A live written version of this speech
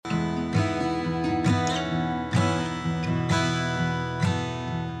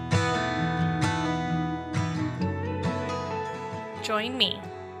Join me,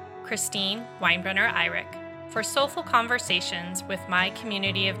 Christine Weinbrenner-Eyrich, for soulful conversations with my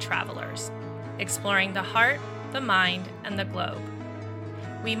community of travelers, exploring the heart, the mind, and the globe.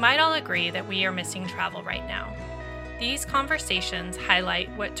 We might all agree that we are missing travel right now. These conversations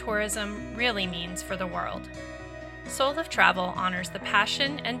highlight what tourism really means for the world. Soul of Travel honors the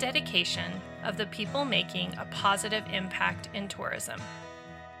passion and dedication of the people making a positive impact in tourism.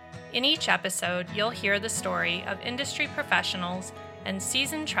 In each episode, you'll hear the story of industry professionals and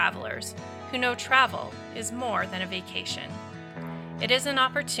seasoned travelers who know travel is more than a vacation. It is an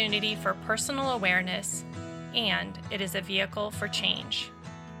opportunity for personal awareness, and it is a vehicle for change.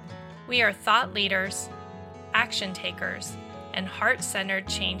 We are thought leaders, action takers, and heart-centered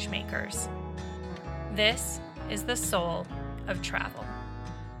change makers. This is the soul of travel.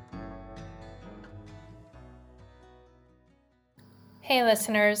 Hey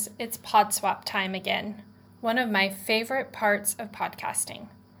listeners, it's Pod Swap time again, one of my favorite parts of podcasting.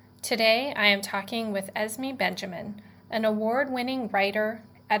 Today I am talking with Esme Benjamin, an award-winning writer,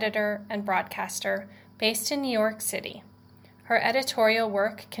 editor, and broadcaster based in New York City. Her editorial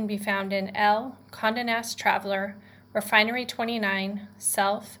work can be found in Elle, Condé Nast Traveler, Refinery 29,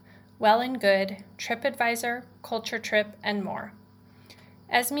 Self, Well and Good, TripAdvisor, Culture Trip, and more.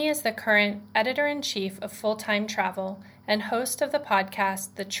 Esme is the current editor-in-chief of Full-Time Travel and host of the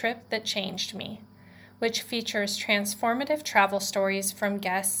podcast The Trip That Changed Me, which features transformative travel stories from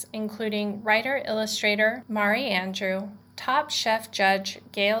guests including writer-illustrator Mari Andrew, Top Chef judge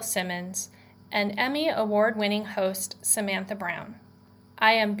Gail Simmons, and Emmy award-winning host Samantha Brown.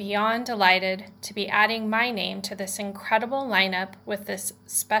 I am beyond delighted to be adding my name to this incredible lineup with this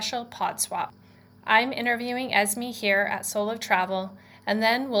special pod swap. I'm interviewing Esme here at Soul of Travel, and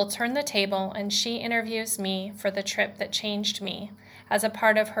then we'll turn the table and she interviews me for The Trip That Changed Me as a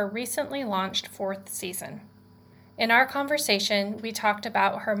part of her recently launched 4th season. In our conversation, we talked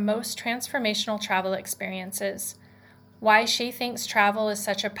about her most transformational travel experiences, why she thinks travel is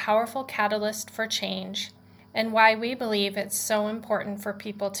such a powerful catalyst for change, and why we believe it's so important for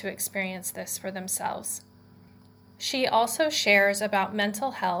people to experience this for themselves. She also shares about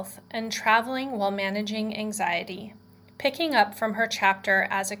mental health and traveling while managing anxiety, picking up from her chapter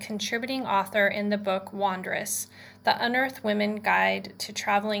as a contributing author in the book Wanderess, The Unearthed Women Guide to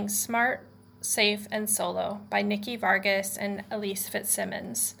Traveling Smart, Safe, and Solo by Nikki Vargas and Elise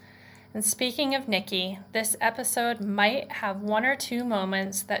Fitzsimmons. And speaking of Nikki, this episode might have one or two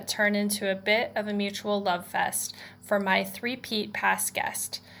moments that turn into a bit of a mutual love fest for my three-peat past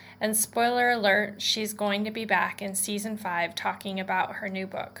guest. And spoiler alert, she's going to be back in season 5 talking about her new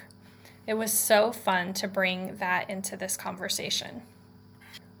book. It was so fun to bring that into this conversation.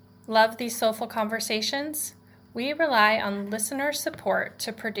 Love these soulful conversations? We rely on listener support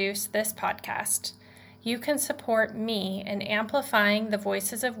to produce this podcast. You can support me in amplifying the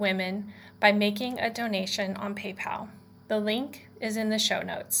voices of women by making a donation on PayPal. The link is in the show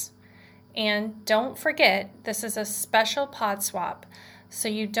notes. And don't forget, this is a special pod swap, so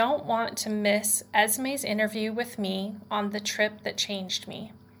you don't want to miss Esme's interview with me on The Trip That Changed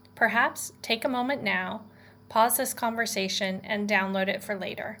Me. Perhaps take a moment now, pause this conversation, and download it for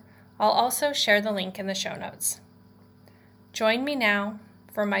later. I'll also share the link in the show notes. Join me now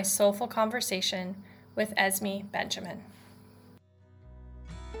for my soulful conversation with Esme Benjamin.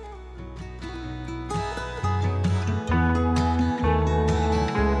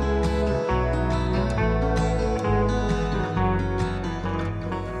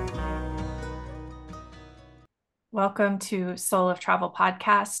 Welcome to Soul of Travel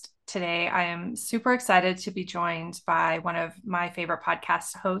podcast. Today, I am super excited to be joined by one of my favorite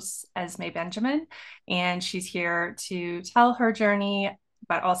podcast hosts, Esme Benjamin, and she's here to tell her journey,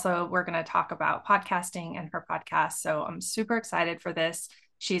 but also we're going to talk about podcasting and her podcast. So I'm super excited for this.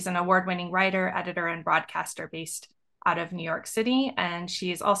 She's an award-winning writer, editor, and broadcaster based out of New York City. And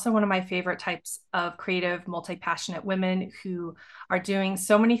she is also one of my favorite types of creative, multi-passionate women who are doing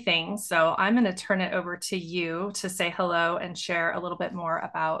so many things. So I'm going to turn it over to you to say hello and share a little bit more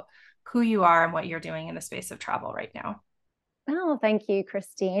about who you are and what you're doing in the space of travel right now. Oh, thank you,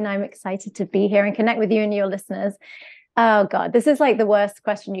 Christine. I'm excited to be here and connect with you and your listeners. Oh God, this is like the worst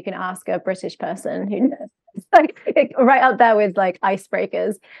question you can ask a British person who knows. It's like right up there with like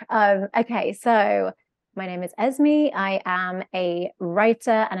icebreakers. Okay, so my name is Esme. I am a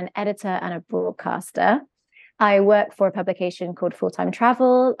writer and an editor and a broadcaster. I work for a publication called Full-Time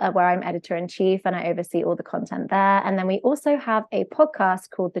Travel, where I'm editor-in-chief and I oversee all the content there. And then we also have a podcast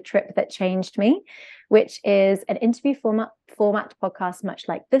called The Trip That Changed Me, which is an interview format podcast, much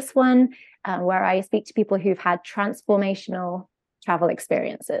like this one, where I speak to people who've had transformational travel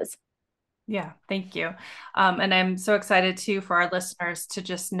experiences. Yeah, thank you. And I'm so excited too for our listeners to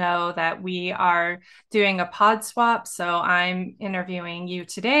just know that we are doing a pod swap. So I'm interviewing you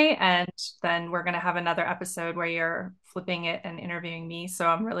today, and then we're going to have another episode where you're flipping it and interviewing me. So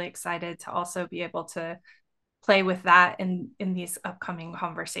I'm really excited to also be able to play with that in these upcoming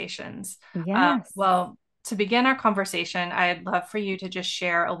conversations. Yes. Well, to begin our conversation, I'd love for you to just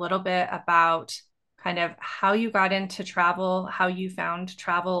share a little bit about kind of how you got into travel, how you found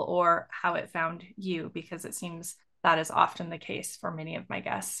travel, or how it found you, because it seems that is often the case for many of my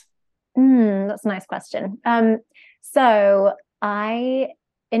guests. That's a nice question. So I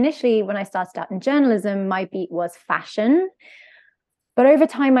initially, when I started out in journalism, my beat was fashion. But over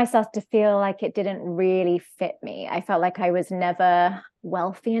time, I started to feel like it didn't really fit me. I felt like I was never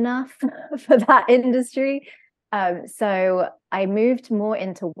wealthy enough for that industry. So I moved more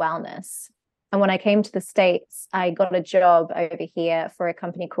into wellness. And when I came to the States, I got a job over here for a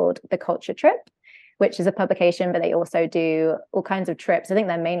company called The Culture Trip, which is a publication, but they also do all kinds of trips. I think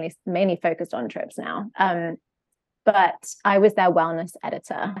they're mainly focused on trips now. But I was their wellness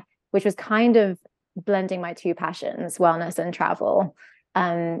editor, which was kind of blending my two passions, wellness and travel.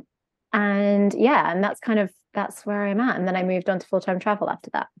 Um, and yeah, and that's where I'm at. And then I moved on to full-time travel after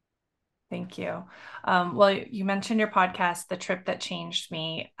that. Thank you. Well, you mentioned your podcast, The Trip That Changed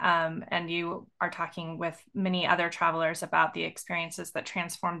Me, and you are talking with many other travelers about the experiences that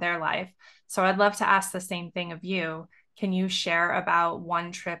transformed their life. So I'd love to ask the same thing of you. Can you share about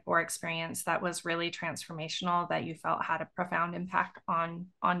one trip or experience that was really transformational that you felt had a profound impact on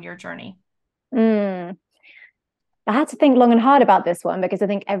your journey? Mm. I had to think long and hard about this one because I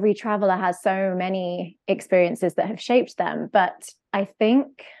think every traveler has so many experiences that have shaped them. But I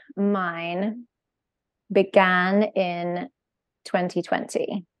think mine began in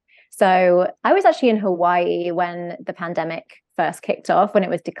 2020. So I was actually in Hawaii when the pandemic first kicked off, when it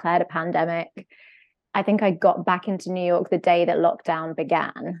was declared a pandemic. I think I got back into New York the day that lockdown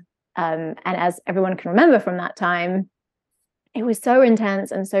began. And as everyone can remember from that time, it was so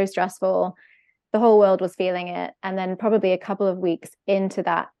intense and so stressful. The whole world was feeling it. And then, probably a couple of weeks into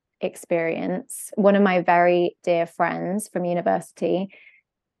that experience, one of my very dear friends from university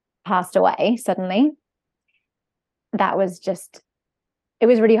passed away suddenly. That was just, it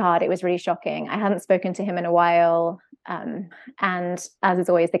was really hard. It was really shocking. I hadn't spoken to him in a while. And as is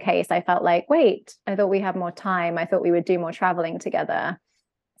always the case, I felt like, wait, I thought we had more time. I thought we would do more traveling together.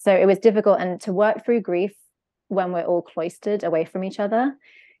 So it was difficult. And to work through grief when we're all cloistered away from each other,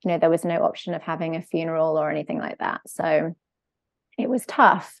 there was no option of having a funeral or anything like that. So it was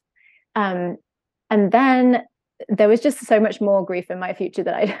tough. And then there was just so much more grief in my future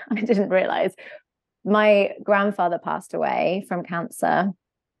that I didn't realize. My grandfather passed away from cancer.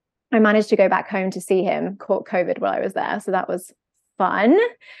 I managed to go back home to see him, caught COVID while I was there. So that was fun.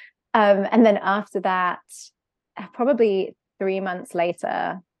 And then after that, probably 3 months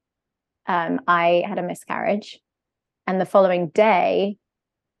later, I had a miscarriage. And the following day,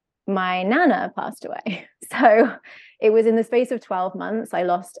 my nana passed away. So it was in the space of 12 months. I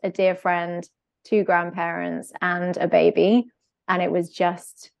lost a dear friend, two grandparents, and a baby. And it was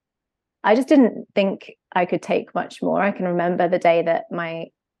just, I just didn't think I could take much more. I can remember the day that my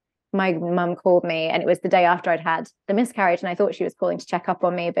mum called me, and it was the day after I'd had the miscarriage, and I thought she was calling to check up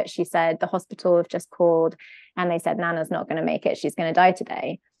on me, but she said the hospital have just called and they said Nana's not going to make it, she's going to die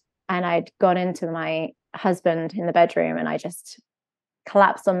today. And I'd gone into my husband in the bedroom and I just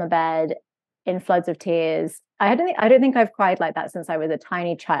collapsed on the bed in floods of tears. I don't think I've cried like that since I was a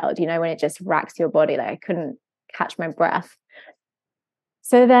tiny child, when it just racks your body. Like I couldn't catch my breath.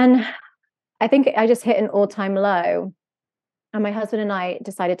 So then I think I just hit an all-time low. And my husband and I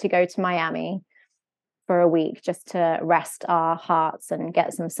decided to go to Miami for a week just to rest our hearts and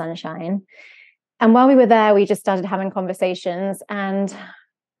get some sunshine. And while we were there, we just started having conversations. And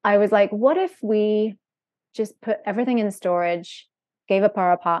I was like, what if we just put everything in storage, gave up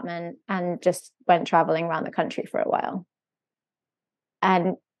our apartment, and just went traveling around the country for a while?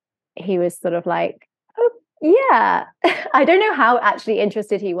 And he was sort of like, oh, yeah. I don't know how actually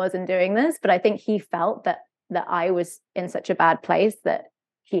interested he was in doing this, but I think he felt that I was in such a bad place that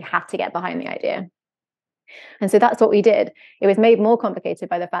he had to get behind the idea. And so that's what we did. It was made more complicated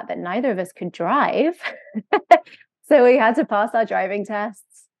by the fact that neither of us could drive. So we had to pass our driving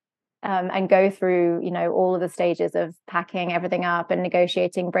tests and go through, all of the stages of packing everything up and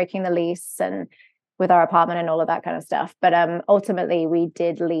negotiating, breaking the lease and with our apartment and all of that kind of stuff. But ultimately we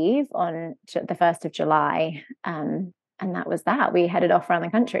did leave on the 1st of July. And that was that. We headed off around the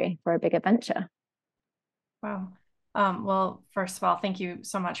country for a big adventure. Wow. Well, first of all, thank you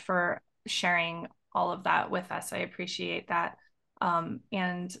so much for sharing all of that with us. I appreciate that.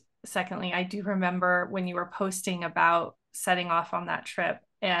 And secondly, I do remember when you were posting about setting off on that trip.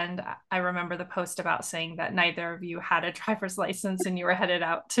 And I remember the post about saying that neither of you had a driver's license and you were headed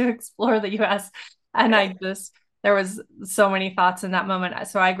out to explore the US. And there was so many thoughts in that moment.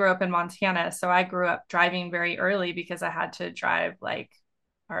 So I grew up in Montana. So I grew up driving very early because I had to drive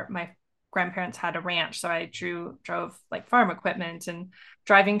my grandparents had a ranch. So I drove like farm equipment and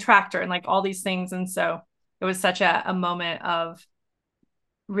driving tractor and like all these things. And so it was such a moment of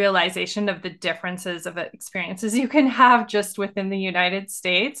realization of the differences of experiences you can have just within the United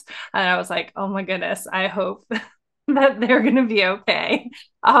States. And I was like, oh my goodness, I hope that they're going to be okay.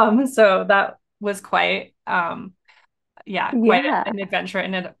 So that was quite Yeah. an adventure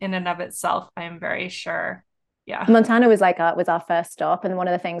in and of itself. I am very sure. Yeah. Montana was was our first stop. And one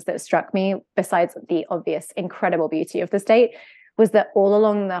of the things that struck me, besides the obvious incredible beauty of the state, was that all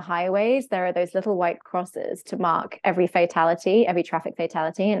along the highways, there are those little white crosses to mark every fatality, every traffic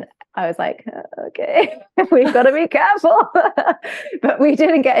fatality. And I was like, okay, we've got to be careful. But we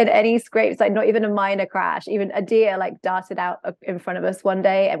didn't get in any scrapes, like not even a minor crash. Even a deer like darted out in front of us one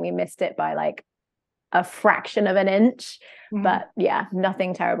day and we missed it by like a fraction of an inch. Mm-hmm. But yeah,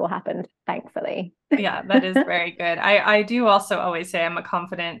 nothing terrible happened, thankfully. Yeah, that is very good. I do also always say I'm a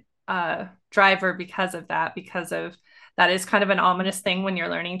confident driver because of that, because of that is kind of an ominous thing when you're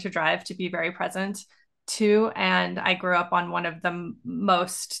learning to drive, to be very present too. And I grew up on one of the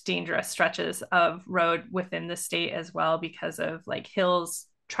most dangerous stretches of road within the state as well, because of like hills,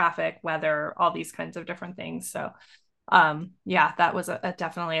 traffic, weather, all these kinds of different things. So yeah, that was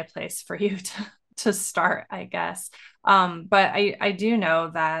definitely a place for you to start, I guess. But I do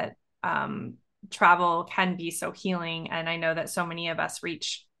know that travel can be so healing. And I know that so many of us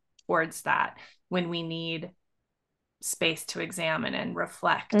reach towards that when we need space to examine and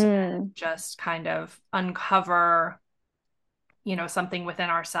reflect and just kind of uncover something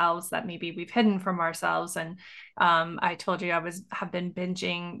within ourselves that maybe we've hidden from ourselves. And I told you have been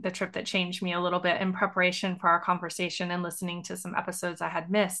binging The Trip That Changed Me a little bit in preparation for our conversation and listening to some episodes I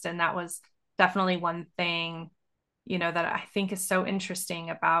had missed. And that was definitely one thing that I think is so interesting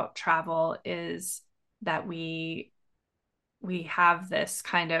about travel, is that we have this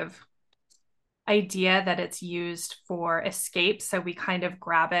kind of idea that it's used for escape. So we kind of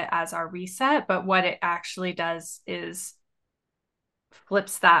grab it as our reset, but what it actually does is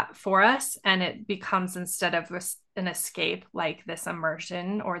flips that for us, and it becomes, instead of an escape, like this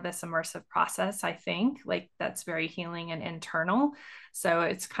immersion or this immersive process. I think like that's very healing and internal. So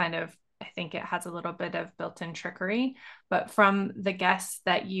it's kind of, I think it has a little bit of built-in trickery. But from the guests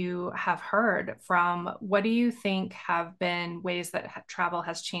that you have heard from, what do you think have been ways that travel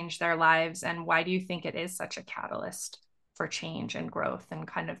has changed their lives, and why do you think it is such a catalyst for change and growth and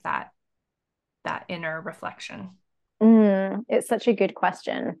kind of that inner reflection? It's such a good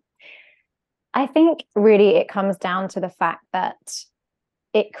question. I think really it comes down to the fact that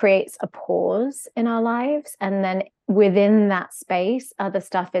it creates a pause in our lives, and then within that space, other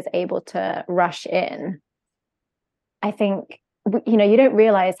stuff is able to rush in. I think, you don't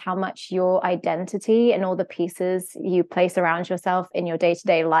realize how much your identity and all the pieces you place around yourself in your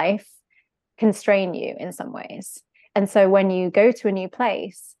day-to-day life constrain you in some ways. And so when you go to a new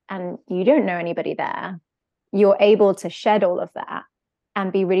place and you don't know anybody there, you're able to shed all of that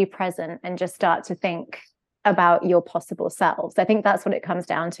and be really present and just start to think about your possible selves. I think that's what it comes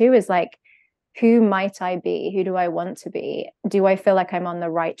down to, is like, who might I be? Who do I want to be? Do I feel like I'm on the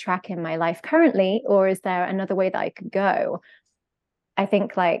right track in my life currently, or is there another way that I could go? I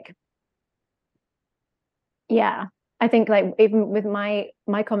think like even with my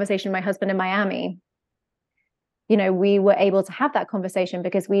conversation with my husband in Miami, we were able to have that conversation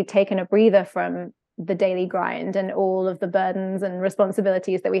because we'd taken a breather from the daily grind and all of the burdens and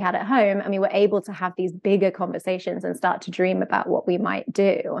responsibilities that we had at home, and we were able to have these bigger conversations and start to dream about what we might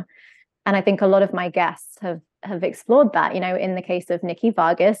do. And I think a lot of my guests have explored that. In the case of Nikki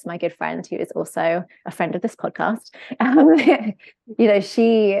Vargas, my good friend, who is also a friend of this podcast, when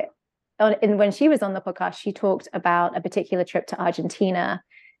she was on the podcast, she talked about a particular trip to Argentina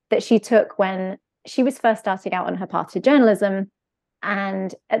that she took when she was first starting out on her path to journalism.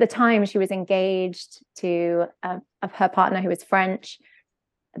 And at the time, she was engaged to her partner, who was French.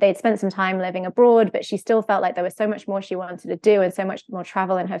 They'd spent some time living abroad, but she still felt like there was so much more she wanted to do and so much more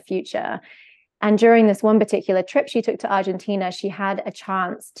travel in her future. And during this one particular trip she took to Argentina, she had a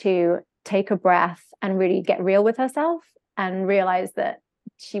chance to take a breath and really get real with herself and realize that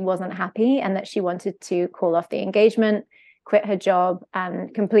she wasn't happy and that she wanted to call off the engagement, quit her job,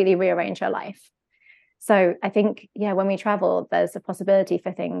 and completely rearrange her life. So I think, when we travel, there's a possibility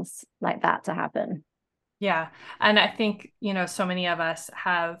for things like that to happen. Yeah. And I think, so many of us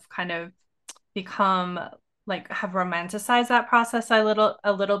have kind of become like have romanticized that process a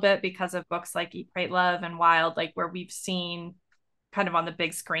little bit because of books like Eat, Pray, Love and Wild, like where we've seen kind of on the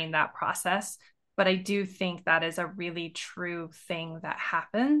big screen that process. But I do think that is a really true thing that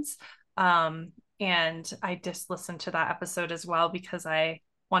happens. Um, and I just listened to that episode as well because I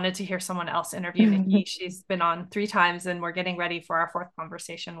wanted to hear someone else interview Nikki. She's been on 3 times, and we're getting ready for our fourth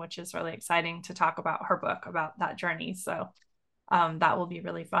conversation, which is really exciting to talk about her book, about that journey. So that will be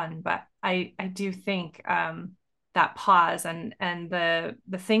really fun. But I do think that pause and the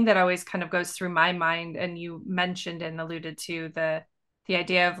thing that always kind of goes through my mind, and you mentioned and alluded to the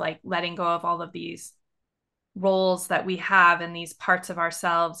idea of like letting go of all of these roles that we have and these parts of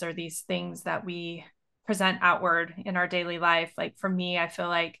ourselves or these things that we present outward in our daily life. Like for me, I feel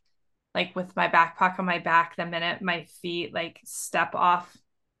like with my backpack on my back, the minute my feet like step off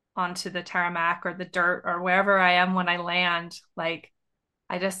onto the tarmac or the dirt or wherever I am when I land, like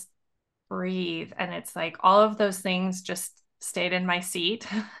I just breathe. And it's like all of those things just stayed in my seat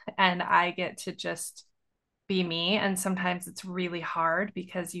and I get to just be me. And sometimes it's really hard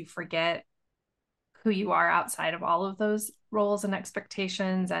because you forget who you are outside of all of those roles and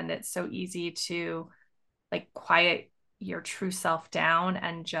expectations. And it's so easy to like quiet your true self down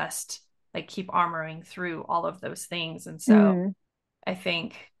and just like keep armoring through all of those things. And so Mm. I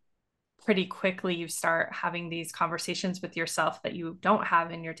think pretty quickly you start having these conversations with yourself that you don't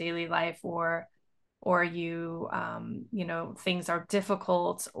have in your daily life, or you things are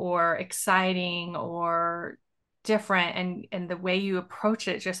difficult or exciting or different, and the way you approach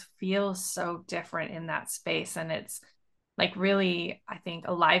it just feels so different in that space. And it's like really, I think,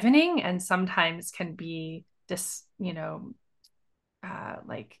 livening, and sometimes can be just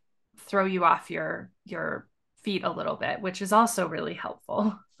like throw you off your feet a little bit, which is also really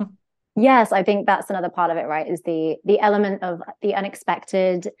helpful. Yes, I think that's another part of it, right? Is the element of the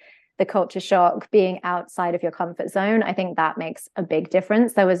unexpected, the culture shock, being outside of your comfort zone. I think that makes a big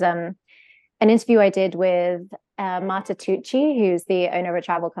difference. There was an interview I did with Marta Tucci, who's the owner of a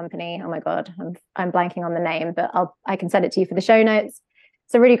travel company. Oh my God, I'm blanking on the name, but I can send it to you for the show notes.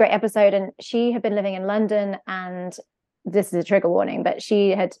 It's a really great episode. And she had been living in London, and this is a trigger warning, but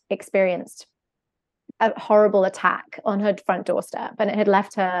she had experienced a horrible attack on her front doorstep, and it had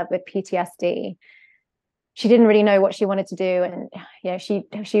left her with PTSD. She didn't really know what she wanted to do, and she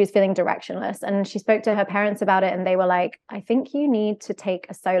was feeling directionless. And she spoke to her parents about it, and they were like, "I think you need to take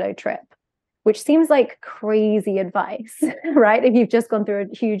a solo trip," which seems like crazy advice, right? If you've just gone through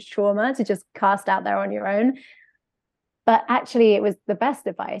a huge trauma, to just cast out there on your own. But actually, it was the best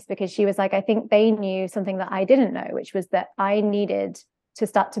advice, because she was like, I think they knew something that I didn't know, which was that I needed to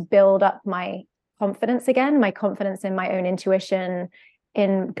start to build up my confidence again, my confidence in my own intuition,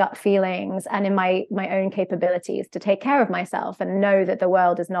 in gut feelings, and in my own capabilities to take care of myself and know that the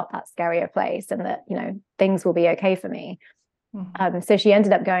world is not that scary a place, and that things will be okay for me. So she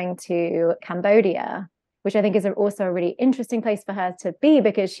ended up going to Cambodia, which I think is also a really interesting place for her to be,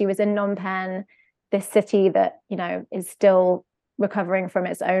 because she was in Phnom Penh, this city that is still recovering from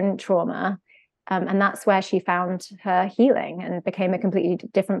its own trauma. And that's where she found her healing and became a completely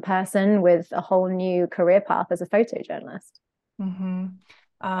different person with a whole new career path as a photojournalist.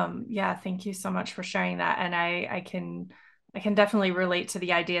 Mm-hmm. Yeah, thank you so much for sharing that. And I can definitely relate to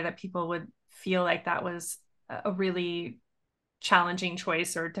the idea that people would feel like that was a really challenging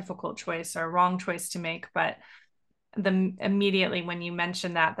choice or difficult choice or wrong choice to make. But immediately when you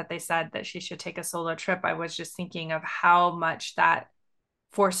mentioned that they said that she should take a solo trip, I was just thinking of how much that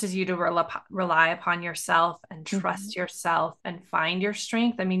forces you to rely upon yourself and Mm-hmm. trust yourself and find your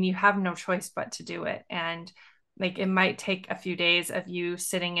strength. I mean, you have no choice but to do it. And like it might take a few days of you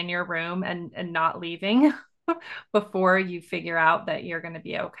sitting in your room and not leaving before you figure out that you're going to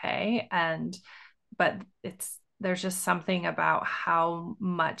be okay. But there's just something about how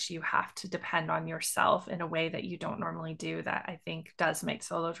much you have to depend on yourself in a way that you don't normally do, that I think does make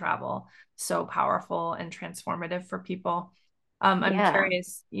solo travel so powerful and transformative for people. I'm Yeah.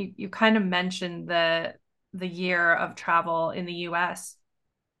 curious, you kind of mentioned the year of travel in the US.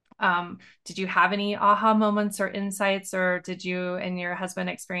 Did you have any aha moments or insights, or did you and your husband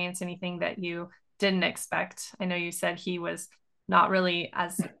experience anything that you didn't expect? I know you said he was not really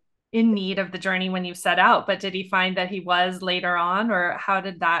as in need of the journey when you set out, but did he find that he was later on, or how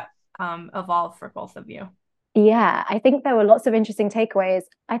did that evolve for both of you? Yeah, I think there were lots of interesting takeaways.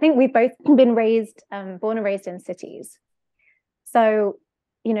 I think we've both been born and raised in cities. So,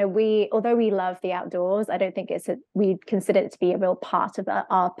 although we love the outdoors, I don't think we consider it to be a real part of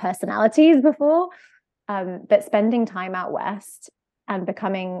our personalities before. But spending time out west and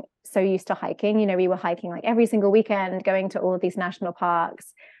becoming so used to hiking. You know, we were hiking like every single weekend, going to all of these national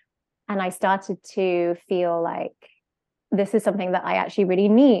parks. And I started to feel like this is something that I actually really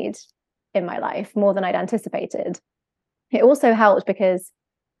need in my life more than I'd anticipated. It also helped because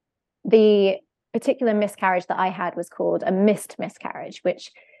the particular miscarriage that I had was called a missed miscarriage,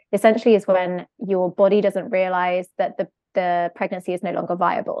 which essentially is when your body doesn't realize that the pregnancy is no longer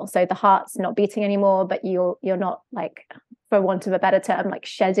viable. So the heart's not beating anymore, but you're not, like, for want of a better term, like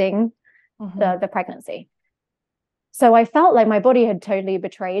shedding the pregnancy. So I felt like my body had totally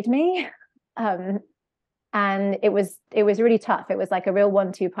betrayed me. And it was really tough. It was like a real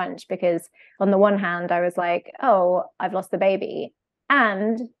 1-2 punch, because on the one hand, I was like, oh, I've lost the baby.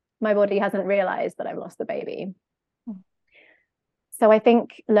 And my body hasn't realized that I've lost the baby. So I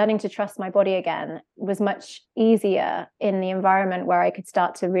think learning to trust my body again was much easier in the environment where I could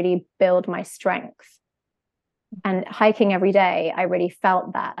start to really build my strength. And hiking every day, I really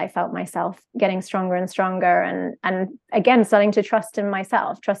felt that. I felt myself getting stronger and stronger, and again starting to trust in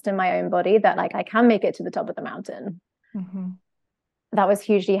myself, trust in my own body, that like I can make it to the top of the mountain. That was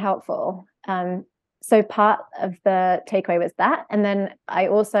hugely helpful. So part of the takeaway was that. And then I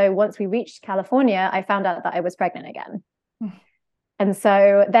also, once we reached California, I found out that I was pregnant again. And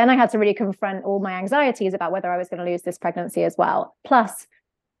so then I had to really confront all my anxieties about whether I was going to lose this pregnancy as well. Plus,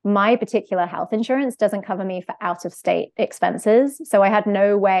 my particular health insurance doesn't cover me for out-of-state expenses. So I had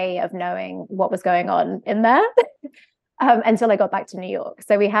no way of knowing what was going on in there until I got back to New York.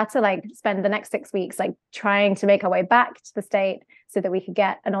 So we had to like spend the next 6 weeks like trying to make our way back to the state so that we could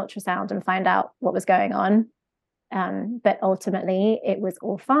get an ultrasound and find out what was going on. But ultimately it was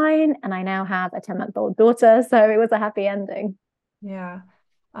all fine. And I now have a 10-month-old daughter. So it was a happy ending. Yeah.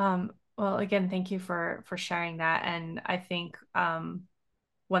 Well, again, thank you for sharing that. And I think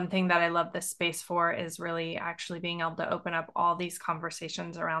one thing that I love this space for is really actually being able to open up all these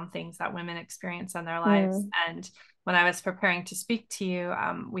conversations around things that women experience in their lives. And when I was preparing to speak to you,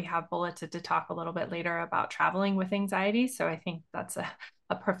 we have bulleted to talk a little bit later about traveling with anxiety. So I think that's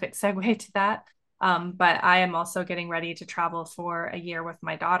a perfect segue to that. But I am also getting ready to travel for a year with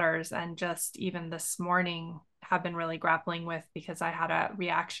my daughters. And just even this morning have been really grappling with, because I had a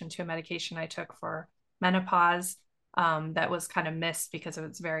reaction to a medication I took for menopause that was kind of missed because it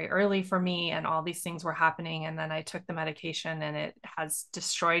was very early for me and all these things were happening. And then I took the medication and it has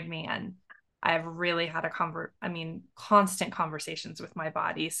destroyed me. And I've really had constant conversations with my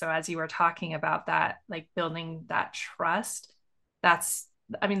body. So as you were talking about that, like building that trust,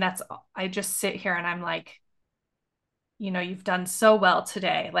 I just sit here and I'm like, you've done so well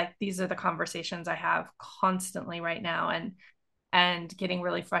today. Like, these are the conversations I have constantly right now. And getting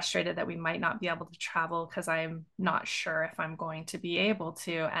really frustrated that we might not be able to travel because I'm not sure if I'm going to be able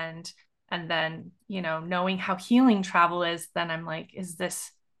to. And then, knowing how healing travel is, then I'm like, is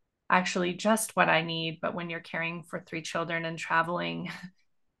this actually just what I need? But when you're caring for 3 children and traveling,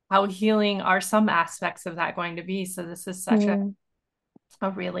 how healing are some aspects of that going to be? So this is such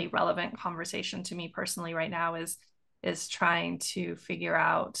a really relevant conversation to me personally right now, is trying to figure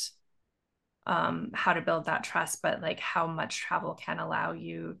out how to build that trust, but like how much travel can allow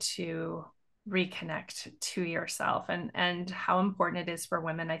you to reconnect to yourself, and how important it is for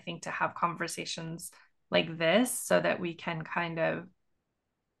women, I think, to have conversations like this so that we can kind of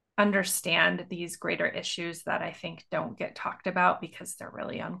understand these greater issues that I think don't get talked about because they're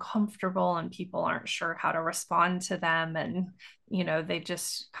really uncomfortable and people aren't sure how to respond to them, and they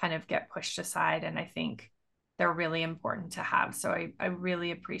just kind of get pushed aside. And I think they're really important to have. So I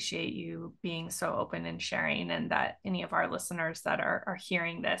really appreciate you being so open and sharing, and that any of our listeners that are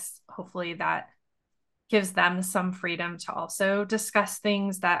hearing this, hopefully that gives them some freedom to also discuss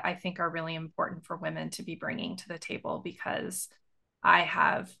things that I think are really important for women to be bringing to the table. Because I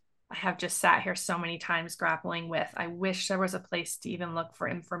have just sat here so many times grappling with, I wish there was a place to even look for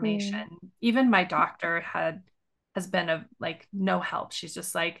information. Even my doctor has been of like no help. She's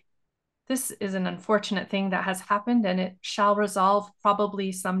just like, this is an unfortunate thing that has happened and it shall resolve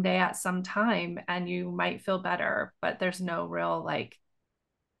probably someday at some time and you might feel better, but there's no real like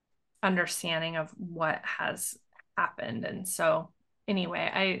understanding of what has happened. And so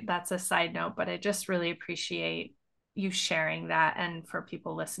anyway, that's a side note, but I just really appreciate you sharing that, and for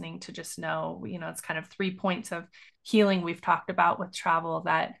people listening to just know, it's kind of 3 points of healing we've talked about with travel,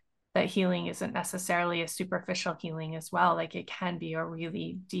 that healing isn't necessarily a superficial healing as well. Like, it can be a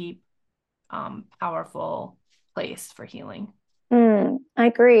really deep, powerful place for healing. I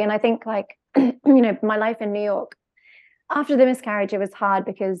agree. And I think like, my life in New York after the miscarriage, it was hard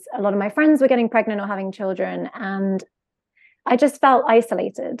because a lot of my friends were getting pregnant or having children, and I just felt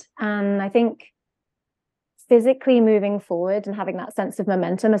isolated. And I think physically moving forward and having that sense of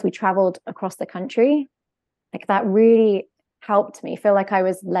momentum as we traveled across the country, like that really helped me feel like I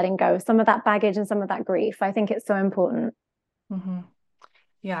was letting go of some of that baggage and some of that grief. I think it's so important. Mm-hmm.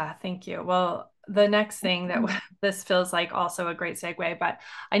 Yeah, thank you. Well, the next thing that this feels like also a great segue, but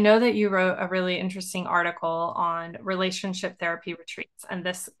I know that you wrote a really interesting article on relationship therapy retreats, and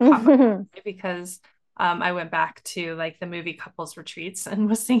this caught my eye because I went back to like the movie Couples Retreats and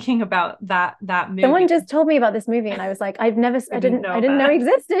was thinking about that Someone movie. just told me about this movie and I was like, I didn't I know didn't know that. it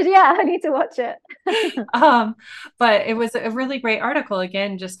existed. Yeah, I need to watch it. Um, but it was a really great article,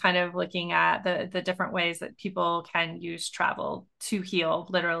 again, just kind of looking at the different ways that people can use travel to heal,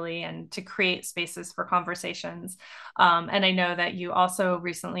 literally, and to create spaces for conversations. And I know that you also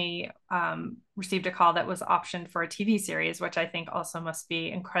recently received a call that was optioned for a TV series, which I think also must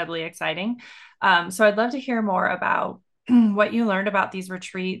be incredibly exciting. So I'd love to hear more about what you learned about these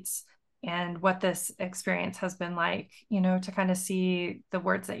retreats and what this experience has been like, to kind of see the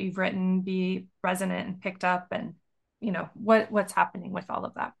words that you've written be resonant and picked up, and what's happening with all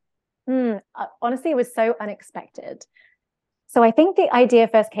of that. Honestly, it was so unexpected. So I think the idea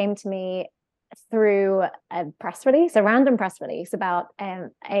first came to me through a press release, a random press release about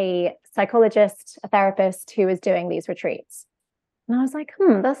a psychologist, a therapist who was doing these retreats. And I was like,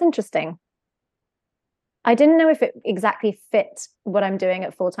 that's interesting. I didn't know if it exactly fit what I'm doing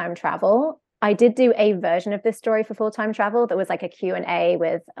at Full-Time Travel. I did do a version of this story for Full-Time Travel that was like a Q&A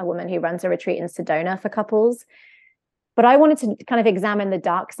with a woman who runs a retreat in Sedona for couples. But I wanted to kind of examine the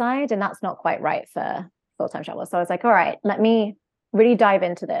dark side, and that's not quite right for Full-Time Travel. So I was like, all right, let me really dive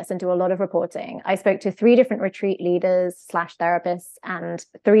into this and do a lot of reporting. I spoke to 3 different retreat leaders / therapists and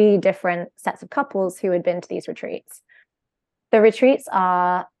 3 different sets of couples who had been to these retreats. The retreats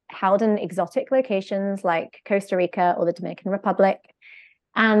are held in exotic locations like Costa Rica or the Dominican Republic.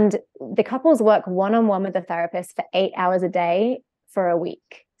 And the couples work one-on-one with the therapist for 8 hours a day for a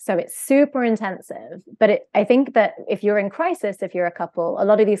week. So it's super intensive. But I think that if you're in crisis, if you're a couple, a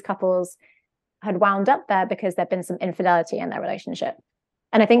lot of these couples had wound up there because there'd been some infidelity in their relationship.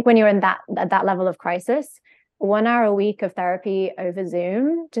 And I think when you're in at that level of crisis, 1 hour a week of therapy over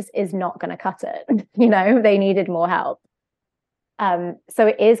Zoom just is not going to cut it. They needed more help. So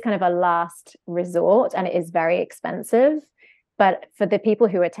it is kind of a last resort, and it is very expensive. But for the people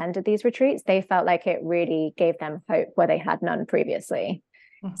who attended these retreats, they felt like it really gave them hope where they had none previously.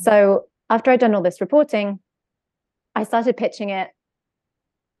 Mm-hmm. So after I'd done all this reporting, I started pitching it.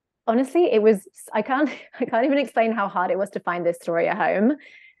 Honestly, I can't even explain how hard it was to find this story at home.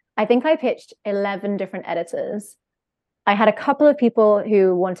 I think I pitched 11 different editors. I had a couple of people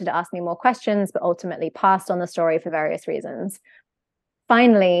who wanted to ask me more questions, but ultimately passed on the story for various reasons.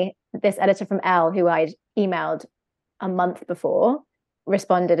 Finally, this editor from Elle, who I'd emailed a month before,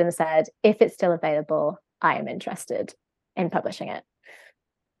 responded and said, if it's still available, I am interested in publishing it.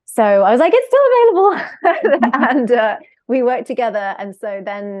 So I was like, it's still available. And we worked together. And so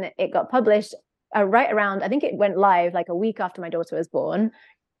then it got published right around, I think it went live like a week after my daughter was born.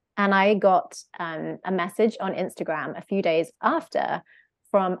 And I got a message on Instagram a few days after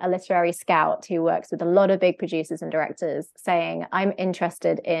from a literary scout who works with a lot of big producers and directors saying, I'm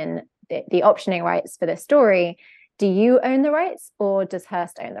interested in the optioning rights for this story. Do you own the rights or does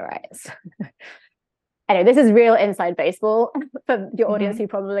Hearst own the rights? Anyway, this is real inside baseball for your audience who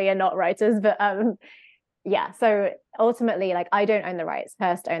probably are not writers, but yeah. So ultimately, like, I don't own the rights,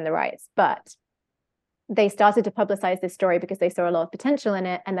 Hearst own the rights, but they started to publicize this story because they saw a lot of potential in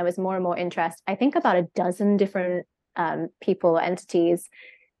it, and there was more and more interest. I think about a dozen different people, entities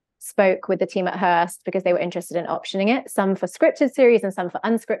spoke with the team at Hearst because they were interested in optioning it, some for scripted series and some for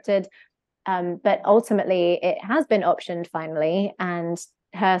unscripted. But ultimately, it has been optioned finally, and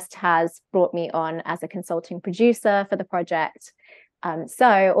Hearst has brought me on as a consulting producer for the project.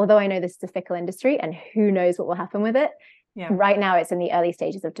 So although I know this is a fickle industry and who knows what will happen with it, right now it's in the early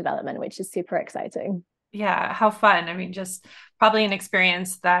stages of development, which is super exciting. Yeah, how fun. I mean, just probably an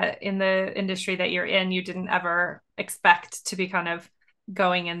experience that in the industry that you're in, you didn't ever expect to be kind of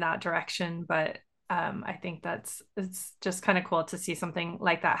going in that direction. But I think it's just kind of cool to see something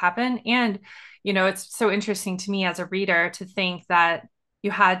like that happen. And, it's so interesting to me as a reader to think that you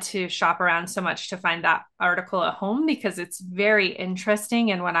had to shop around so much to find that article at home, because it's very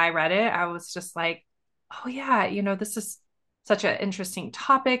interesting. And when I read it, I was just like, oh yeah, this is such an interesting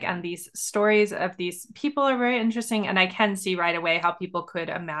topic, and these stories of these people are very interesting. And I can see right away how people could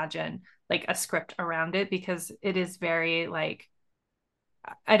imagine like a script around it, because it is very like,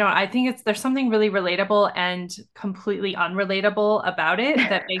 I think there's something really relatable and completely unrelatable about it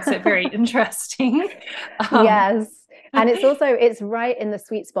that makes it very interesting. Yes. And it's right in the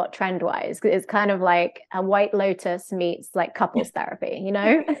sweet spot trend wise. It's kind of like a White Lotus meets like couples therapy, you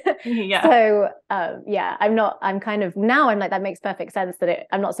know? Yeah. So yeah, I'm kind of now I'm like, that makes perfect sense that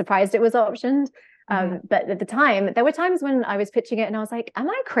I'm not surprised it was optioned. Mhm. But at the time, there were times when I was pitching it and I was like, am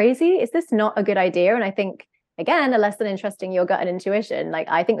I crazy? Is this not a good idea? And I think, again, a less than interesting your gut and intuition. Like,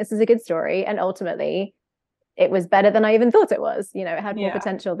 I think this is a good story. And ultimately, it was better than I even thought it was. You know, it had more Yeah.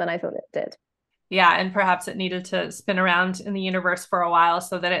 potential than I thought it did. Yeah. And perhaps it needed to spin around in the universe for a while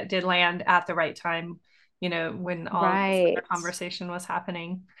so that it did land at the right time, when all of this other Right. conversation was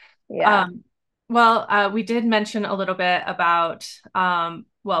happening. Yeah. Um, well, we did mention a little bit about,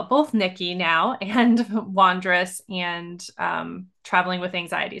 well, both Nikki now and Wondrous and traveling with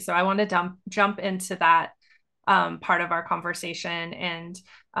anxiety. So I want to jump into that part of our conversation. And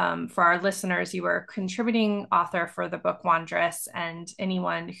for our listeners, you were contributing author for the book Wondrous, and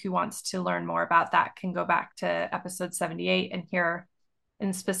anyone who wants to learn more about that can go back to episode 78 and hear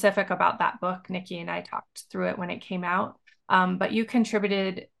in specific about that book. Nikki and I talked through it when it came out. But you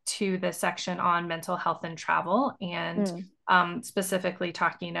contributed to the section on mental health and travel, and Mm. specifically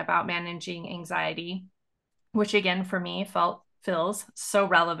talking about managing anxiety, which again for me feels so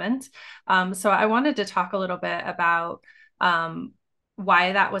relevant. So I wanted to talk a little bit about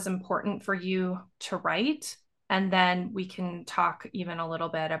why that was important for you to write. And then we can talk even a little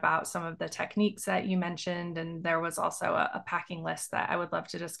bit about some of the techniques that you mentioned. And there was also a packing list that I would love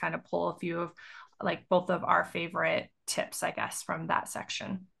to just kind of pull a few of, like, both of our favorite tips, I guess, from that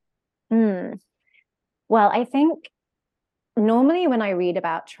section. Mm. Well, I think normally when I read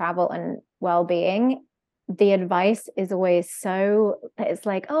about travel and well-being, the advice is always so it's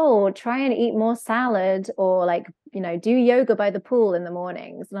like, oh, try and eat more salad, or like, do yoga by the pool in the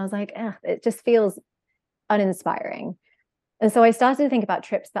mornings. And I was like, it just feels uninspiring. And so I started to think about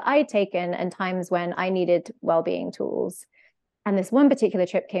trips that I'd taken and times when I needed well-being tools. And this one particular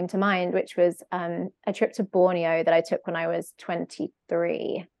trip came to mind, which was a trip to Borneo that I took when I was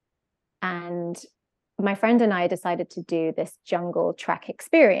 23. And my friend and I decided to do this jungle trek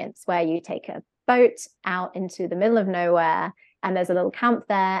experience where you take a boat out into the middle of nowhere, and there's a little camp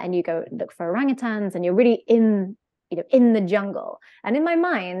there, and you go look for orangutans, and you're really in the jungle. And in my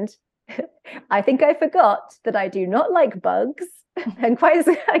mind, I think I forgot that I do not like bugs. I'm quite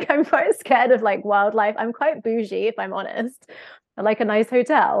scared of like wildlife. I'm quite bougie, if I'm honest. I like a nice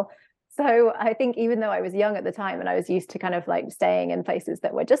hotel. So I think even though I was young at the time and I was used to kind of like staying in places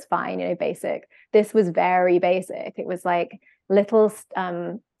that were just fine, basic, this was very basic. It was like little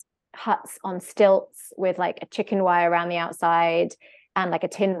huts on stilts with like a chicken wire around the outside and like a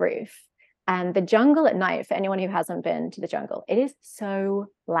tin roof. And the jungle at night, for anyone who hasn't been to the jungle, it is so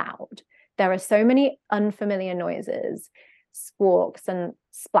loud. There are so many unfamiliar noises, squawks and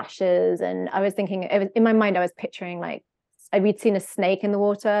splashes. And I was thinking, in my mind, I was picturing like, we'd seen a snake in the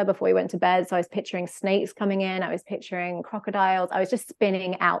water before we went to bed. So I was picturing snakes coming in. I was picturing crocodiles. I was just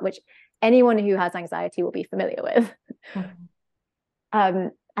spinning out, which anyone who has anxiety will be familiar with.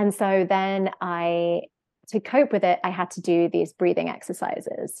 And so then to cope with it, I had to do these breathing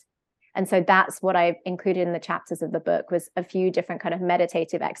exercises. And so that's what I've included in the chapters of the book, was a few different kind of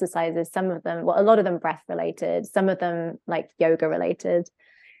meditative exercises. Some of them, well, a lot of them breath related, some of them like yoga related,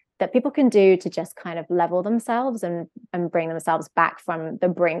 that people can do to just kind of level themselves and bring themselves back from the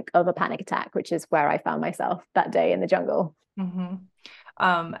brink of a panic attack, which is where I found myself that day in the jungle. Mm-hmm.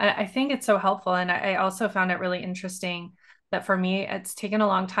 I think it's so helpful. And I also found it really interesting that for me, it's taken a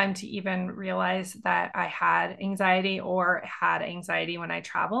long time to even realize that I had anxiety or had anxiety when I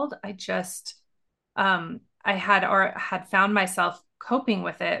traveled. I had found myself coping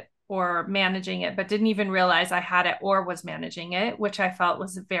with it or managing it, but didn't even realize I had it or was managing it, which I felt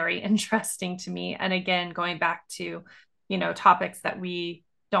was very interesting to me. And again, going back to, topics that we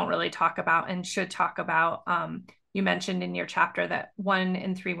don't really talk about and should talk about. You mentioned in your chapter that 1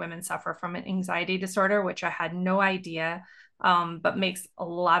 in 3 women suffer from an anxiety disorder, which I had no idea, but makes a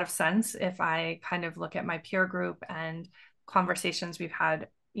lot of sense if I kind of look at my peer group and conversations we've had,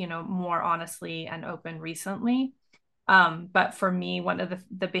 more honestly and open recently. But for me, one of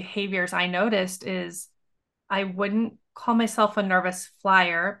the behaviors I noticed is I wouldn't call myself a nervous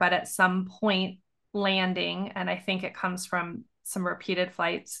flyer, but at some point landing, and I think it comes from some repeated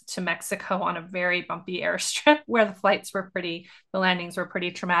flights to Mexico on a very bumpy airstrip where the landings were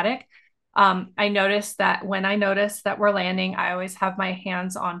pretty traumatic. I noticed that when I notice that we're landing, I always have my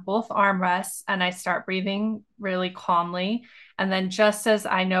hands on both armrests and I start breathing really calmly. And then just as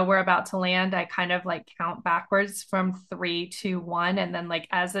I know we're about to land, I kind of like count backwards from 3, 2, 1. And then like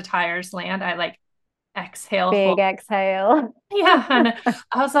as the tires land, I like exhale Big full. exhale. Yeah. And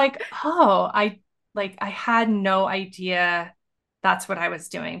I was like, oh, I like I had no idea that's what I was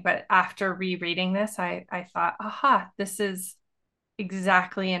doing. But after rereading this, I thought, aha, this is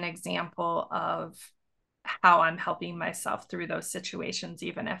exactly an example of how I'm helping myself through those situations,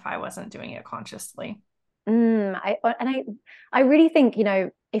 even if I wasn't doing it consciously. I really think,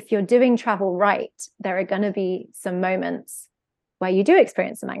 if you're doing travel right, there are going to be some moments where you do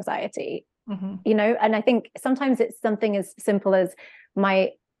experience some anxiety, Mm-hmm. and I think sometimes it's something as simple as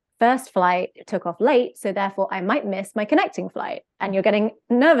my first flight took off late, so therefore I might miss my connecting flight, and you're getting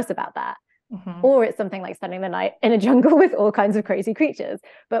nervous about that. Mm-hmm. Or it's something like spending the night in a jungle with all kinds of crazy creatures.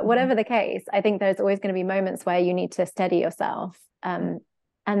 But Mm-hmm. whatever the case, I think there's always going to be moments where you need to steady yourself. And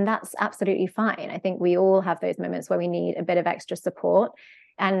that's absolutely fine. I think we all have those moments where we need a bit of extra support,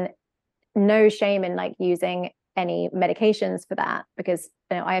 and no shame in like using any medications for that, because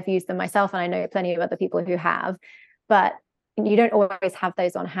I have used them myself and I know plenty of other people who have, but you don't always have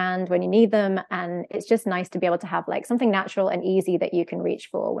those on hand when you need them, and it's just nice to be able to have like something natural and easy that you can reach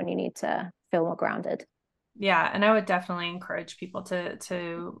for when you need to feel more grounded. Yeah, and I would definitely encourage people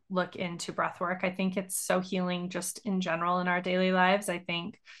to look into breath work. I think it's so healing just in general in our daily lives. I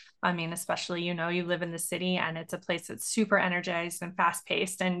think, I mean, especially, you live in the city and it's a place that's super energized and fast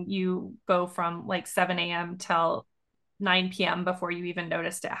paced, and you go from like 7 a.m. till 9 p.m. before you even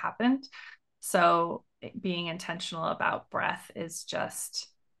noticed it happened. So being intentional about breath is just,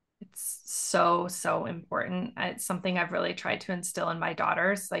 it's so, so important. It's something I've really tried to instill in my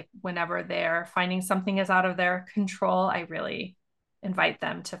daughters. Like whenever they're finding something is out of their control, I really invite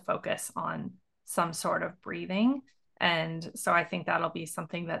them to focus on some sort of breathing. And so I think that'll be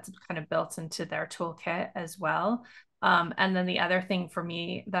something that's kind of built into their toolkit as well. And then the other thing for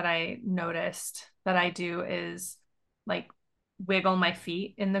me that I noticed that I do is like wiggle my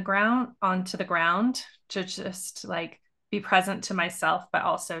feet in the ground onto the ground to just like be present to myself, but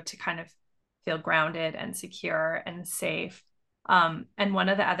also to kind of feel grounded and secure and safe. And one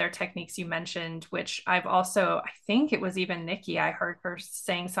of the other techniques you mentioned, which I've also, I think it was even Nikki, I heard her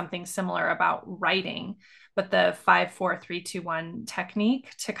saying something similar about writing, but the 5, 4, 3, 2, 1 technique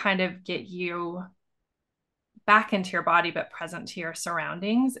to kind of get you back into your body but present to your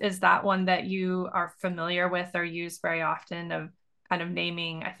surroundings. Is that one that you are familiar with or use very often, of kind of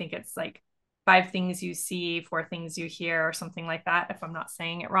naming, I think it's like 5 things you see, 4 things you hear, or something like that, if I'm not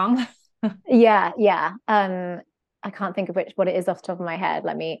saying it wrong? Yeah. I can't think of what it is off the top of my head.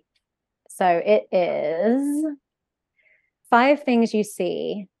 So it is 5 things you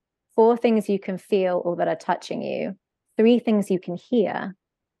see, 4 things you can feel or that are touching you, 3 things you can hear,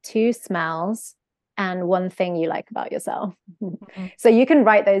 2 smells, and 1 thing you like about yourself. So you can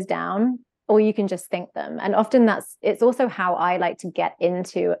write those down or you can just think them. And often it's also how I like to get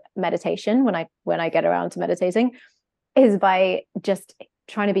into meditation when I get around to meditating, is by just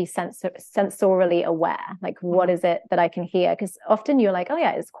trying to be sensorially aware. Like, what is it that I can hear? Because often you're like, oh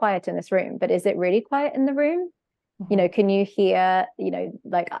yeah, it's quiet in this room, but is it really quiet in the room? Can you hear,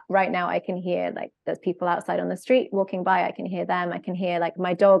 like right now I can hear like there's people outside on the street walking by. I can hear them. I can hear like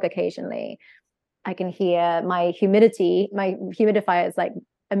my dog occasionally. I can hear my humidifier is like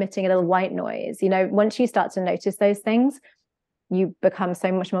emitting a little white noise. Once you start to notice those things, you become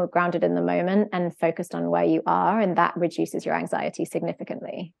so much more grounded in the moment and focused on where you are, and that reduces your anxiety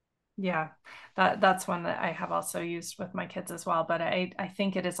significantly. Yeah, that's one that I have also used with my kids as well. But I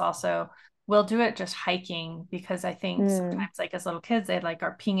think it is also, we'll do it just hiking, because I think Mm. sometimes like as little kids they like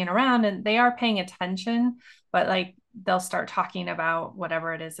are pinging around and they are paying attention, but like they'll start talking about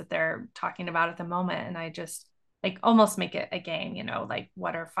whatever it is that they're talking about at the moment, and I just like almost make it a game, like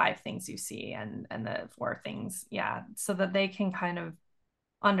what are 5 things you see, and the 4 things, yeah, so that they can kind of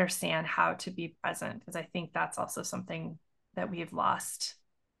understand how to be present, because I think that's also something that we've lost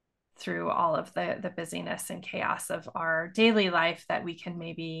through all of the busyness and chaos of our daily life, that we can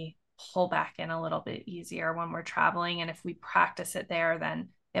maybe pull back in a little bit easier when we're traveling. And if we practice it there, then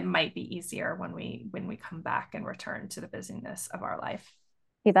it might be easier when we come back and return to the busyness of our life.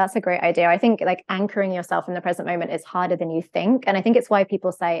 Yeah, that's a great idea. I think like anchoring yourself in the present moment is harder than you think. And I think it's why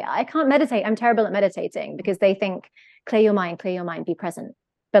people say, I can't meditate. I'm terrible at meditating, because they think, clear your mind, be present.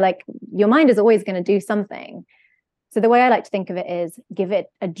 But like your mind is always going to do something. So the way I like to think of it is give it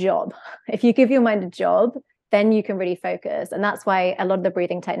a job. If you give your mind a job, then you can really focus. And that's why a lot of the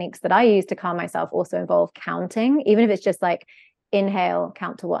breathing techniques that I use to calm myself also involve counting, even if it's just like inhale,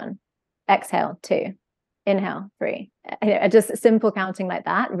 count to 1, exhale 2, inhale 3. Just simple counting like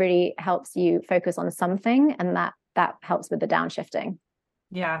that really helps you focus on something, and that helps with the downshifting.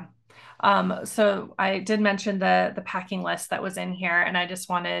 Yeah. So I did mention the packing list that was in here, and I just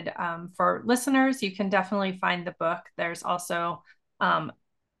wanted, for listeners, you can definitely find the book. There's also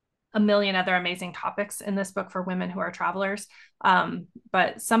a million other amazing topics in this book for women who are travelers.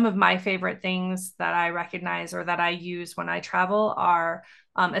 But some of my favorite things that I recognize or that I use when I travel are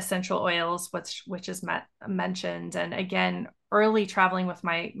essential oils, which is mentioned. And again, early traveling with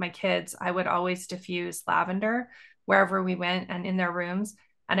my kids, I would always diffuse lavender wherever we went and in their rooms.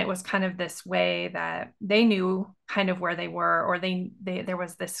 And it was kind of this way that they knew kind of where they were, or they there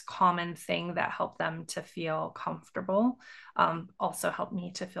was this common thing that helped them to feel comfortable. Also helped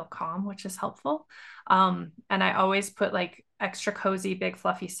me to feel calm, which is helpful. And I always put like extra cozy, big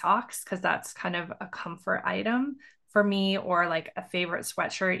fluffy socks because that's kind of a comfort item for me, or like a favorite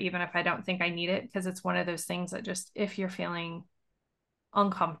sweatshirt, even if I don't think I need it, because it's one of those things that just, if you're feeling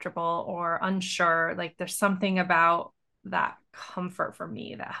uncomfortable or unsure, like there's something about that comfort for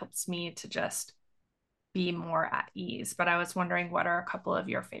me that helps me to just be more at ease. But I was wondering, what are a couple of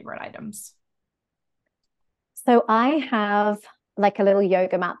your favorite items? So I have like a little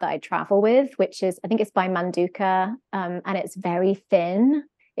yoga mat that I travel with, which is, I think it's by Manduka, and it's very thin.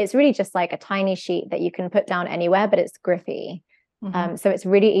 It's really just like a tiny sheet that you can put down anywhere, but it's grippy. So it's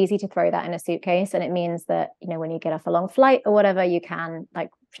really easy to throw that in a suitcase. And it means that, you know, when you get off a long flight or whatever, you can like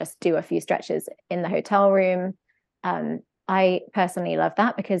just do a few stretches in the hotel room. I personally love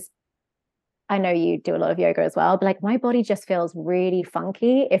that because I know you do a lot of yoga as well, but like my body just feels really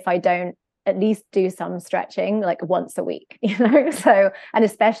funky if I don't at least do some stretching like once a week, you know? So, and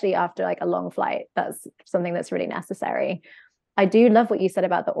especially after like a long flight, that's something that's really necessary. I do love what you said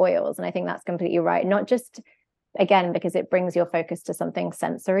about the oils. And I think that's completely right. Not just, again, because it brings your focus to something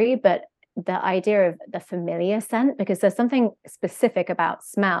sensory, but the idea of the familiar scent, because there's something specific about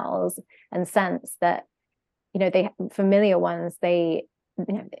smells and scents that, you know, they familiar ones, they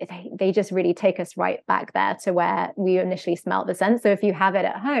just really take us right back there to where we initially smelt the scent. So if you have it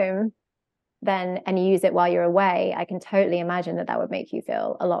at home, then and you use it while you're away, I can totally imagine that would make you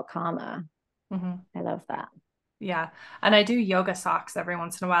feel a lot calmer. I love that. Yeah. And I do yoga socks every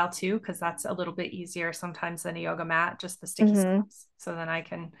once in a while too, because that's a little bit easier sometimes than a yoga mat, just the sticky socks. So then I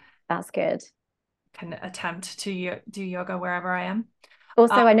That's good. can attempt to do yoga wherever I am.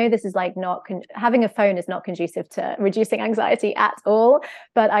 Also, I know this is like not having a phone is not conducive to reducing anxiety at all,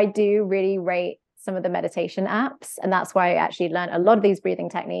 but I do really rate some of the meditation apps. And that's why I actually learned a lot of these breathing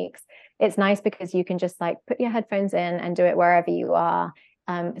techniques. It's nice because you can just like put your headphones in and do it wherever you are.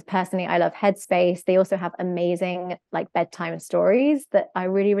 Personally, I love Headspace. They also have amazing like bedtime stories that I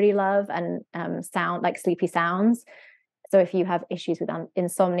really, really love, and sound like sleepy sounds. So if you have issues with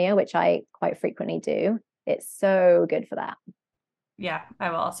insomnia, which I quite frequently do, it's so good for that. Yeah, I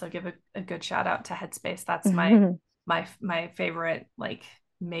will also give a good shout out to Headspace. That's my favorite, like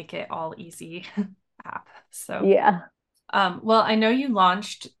make it all easy app. So Yeah. well, I know you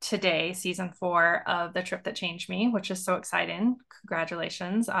launched today season 4 of The Trip That Changed Me, which is so exciting.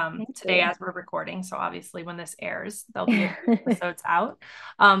 Congratulations. Thank Today, you. as we're recording, so obviously when this airs, there'll be a few episodes out.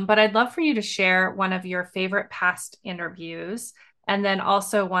 But I'd love for you to share one of your favorite past interviews, and then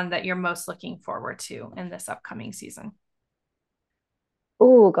also one that you're most looking forward to in this upcoming season.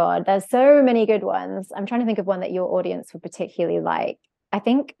 Oh God, there's so many good ones. I'm trying to think of one that your audience would particularly like. I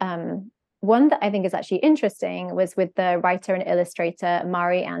think one that I think is actually interesting was with the writer and illustrator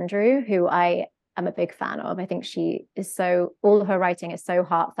Mari Andrew, who I am a big fan of. I think she is so, all of her writing is so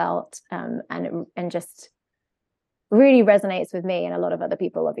heartfelt, and just really resonates with me and a lot of other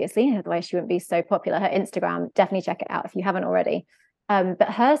people, obviously. Otherwise, she wouldn't be so popular. Her Instagram, definitely check it out if you haven't already. But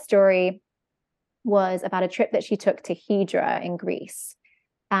her story was about a trip that she took to Hydra in Greece,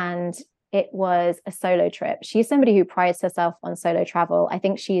 and it was a solo trip. She's somebody who prides herself on solo travel. I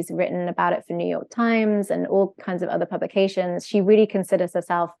think she's written about it for New York Times and all kinds of other publications. She really considers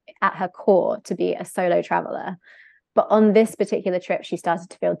herself at her core to be a solo traveler. But on this particular trip, she started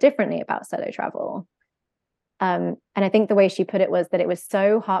to feel differently about solo travel. And I think the way she put it was that it was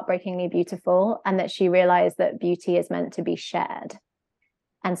so heartbreakingly beautiful, and that she realized that beauty is meant to be shared.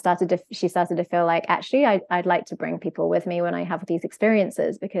 And she started to feel like, actually, I'd like to bring people with me when I have these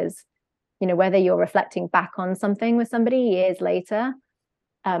experiences, because, you know, whether you're reflecting back on something with somebody years later,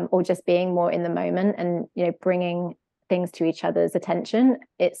 or just being more in the moment and, you know, bringing things to each other's attention,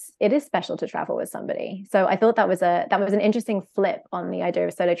 it is special to travel with somebody. So I thought that was an interesting flip on the idea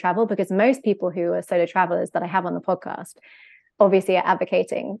of solo travel, because most people who are solo travelers that I have on the podcast obviously are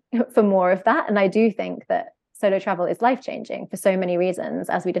advocating for more of that. And I do think that solo travel is life-changing for so many reasons.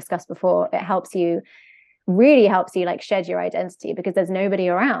 As we discussed before, it really helps you like shed your identity, because there's nobody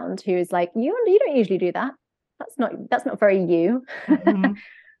around who's like, you don't usually do that. That's not very you.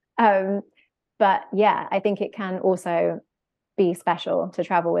 But yeah, I think it can also be special to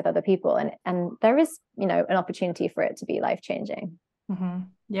travel with other people, and there is, you know, an opportunity for it to be life-changing.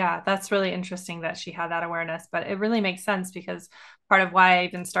 Yeah, that's really interesting that she had that awareness, but it really makes sense because part of why I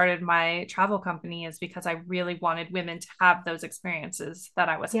even started my travel company is because I really wanted women to have those experiences that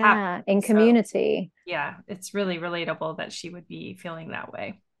I was having. Yeah, in So, community. yeah, it's really relatable that she would be feeling that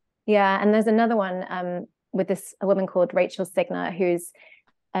way. Yeah, and there's another one with this a woman called Rachel Signer, who's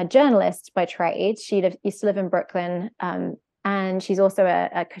a journalist by trade. Used to live in Brooklyn, and she's also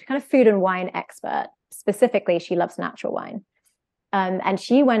a kind of food and wine expert. Specifically, she loves natural wine. And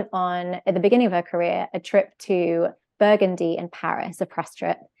she went on, at the beginning of her career, a trip to Burgundy and Paris, a press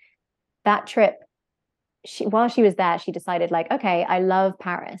trip. That trip, while she was there, she decided, like, okay, I love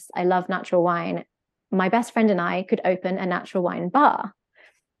Paris. I love natural wine. My best friend and I could open a natural wine bar.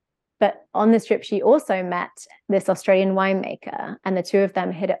 But on this trip, she also met this Australian winemaker, and the two of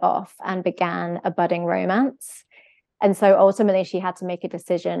them hit it off and began a budding romance. And so ultimately, she had to make a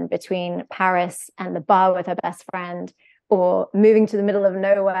decision between Paris and the bar with her best friend, or moving to the middle of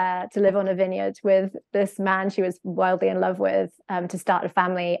nowhere to live on a vineyard with this man she was wildly in love with, to start a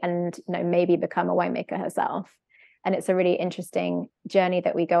family and, maybe become a winemaker herself. And it's a really interesting journey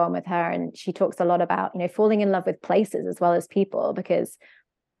that we go on with her. And she talks a lot about, falling in love with places as well as people, because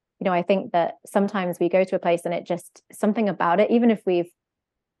I think that sometimes we go to a place and it just something about it, even if we've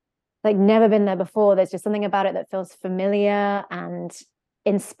like never been there before, there's just something about it that feels familiar and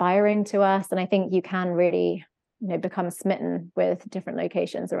inspiring to us. And I think you can really, become smitten with different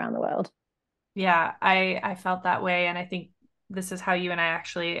locations around the world. Yeah, I felt that way, and I think this is how you and I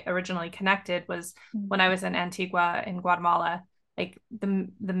actually originally connected was Mm. when I was in Antigua in Guatemala. Like the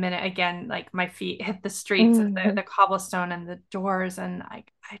minute again, like my feet hit the streets and the cobblestone and the doors, and I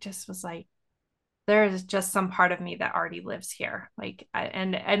just was like, there is just some part of me that already lives here. Like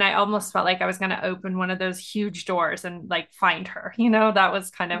and I almost felt like I was going to open one of those huge doors and like find her. That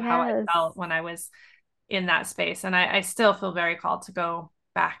was kind of how I Yes. felt when I was in that space. And I still feel very called to go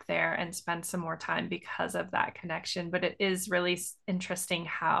back there and spend some more time because of that connection. But it is really interesting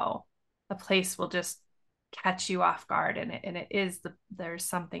how a place will just catch you off guard, and it is there's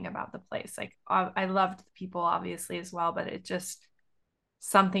something about the place. Like I loved the people obviously as well, but it just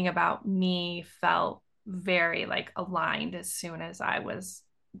something about me felt very like aligned as soon as I was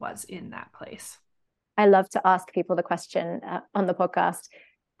in that place. I love to ask people the question on the podcast,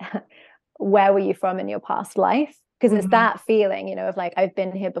 where were you from in your past life? Because it's that feeling, of like, I've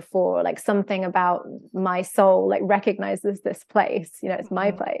been here before, like something about my soul, like recognizes this place, it's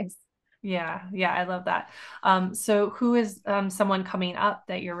my place. Yeah, yeah, I love that. So who is someone coming up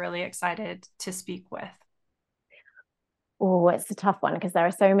that you're really excited to speak with? Oh, it's a tough one because there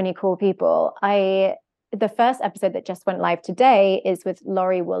are so many cool people. The first episode that just went live today is with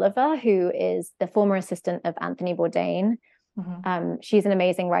Laurie Wooliver, who is the former assistant of Anthony Bourdain. She's an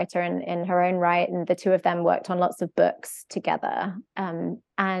amazing writer in her own right, and the two of them worked on lots of books together.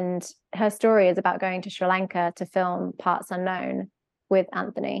 And her story is about going to Sri Lanka to film Parts Unknown with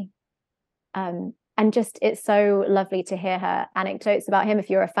Anthony. And just it's so lovely to hear her anecdotes about him. If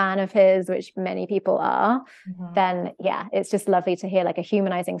you're a fan of his, which many people are, then yeah, it's just lovely to hear like a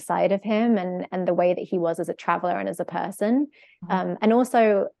humanizing side of him and the way that he was as a traveler and as a person. And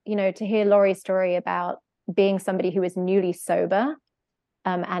also, to hear Laurie's story about being somebody who is newly sober,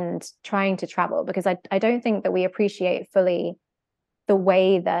 and trying to travel, because I don't think that we appreciate fully the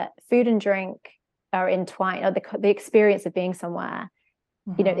way that food and drink are entwined, or the experience of being somewhere.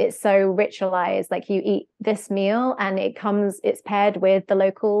 It's so ritualized, like you eat this meal and it's paired with the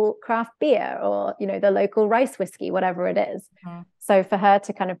local craft beer, or the local rice whiskey, whatever it is. So for her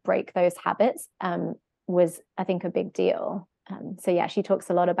to kind of break those habits was, I think, a big deal. So yeah, she talks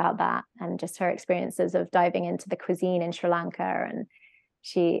a lot about that and just her experiences of diving into the cuisine in Sri Lanka, and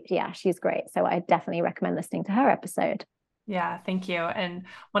she's great. So I definitely recommend listening to her episode. Yeah, thank you. And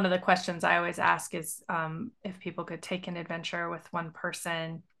one of the questions I always ask is if people could take an adventure with one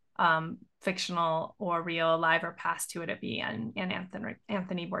person, fictional or real, live or past, who would it be? And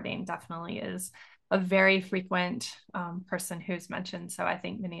Anthony Bourdain definitely is a very frequent person who's mentioned. So I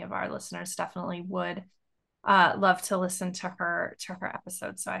think many of our listeners definitely would love to listen to her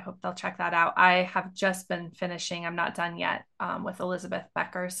episode. So I hope they'll check that out. I have just been finishing, I'm not done yet, with Elizabeth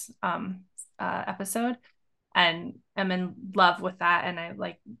Becker's episode, and I'm in love with that. And I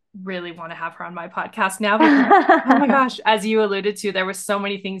like really want to have her on my podcast now because, oh my gosh, as you alluded to, there were so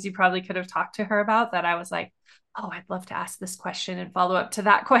many things you probably could have talked to her about that I was like, oh, I'd love to ask this question and follow up to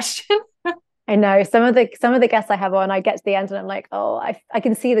that question. I know some of the guests I have on, I get to the end and I'm like, oh, I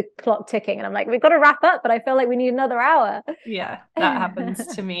can see the clock ticking, and I'm like, we've got to wrap up, but I feel like we need another hour. Yeah, that happens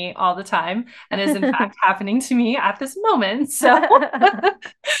to me all the time and is in fact happening to me at this moment. So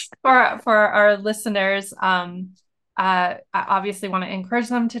for our listeners, I obviously want to encourage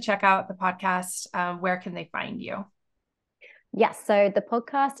them to check out the podcast. Where can they find you? Yes, so the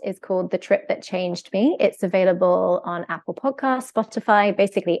podcast is called The Trip That Changed Me. It's available on Apple Podcasts, Spotify,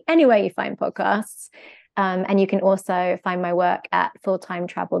 basically anywhere you find podcasts. And you can also find my work at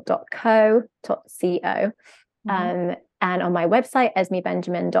fulltimetravel.co.co. And on my website,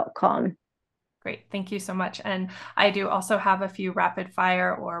 esmebenjamin.com. Great. Thank you so much. And I do also have a few rapid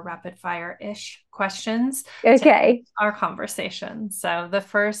fire or rapid fire-ish questions to Okay. our conversation. So the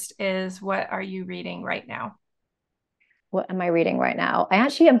first is, what are you reading right now? What am I reading right now? I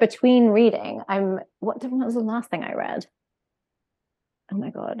actually am between reading. What was the last thing I read? Oh my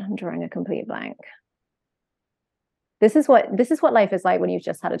God, I'm drawing a complete blank. This is what life is like when you've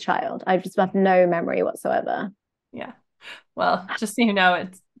just had a child. I just have no memory whatsoever. Yeah. Well, just so you know,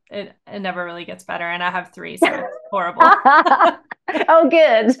 it never really gets better. And I have three, so it's horrible. Oh,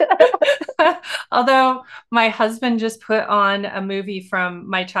 good. Although my husband just put on a movie from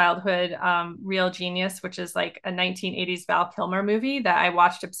my childhood, Real Genius, which is like a 1980s Val Kilmer movie that I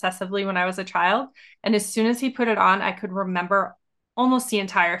watched obsessively when I was a child. And as soon as he put it on, I could remember almost the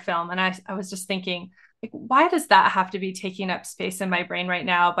entire film. And I was just thinking, like, why does that have to be taking up space in my brain right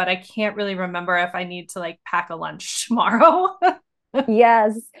now? But I can't really remember if I need to like pack a lunch tomorrow.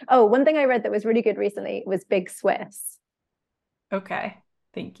 Yes. Oh, one thing I read that was really good recently was Big Swiss. Okay.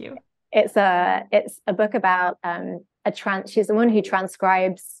 Thank you. It's a book about she's the one who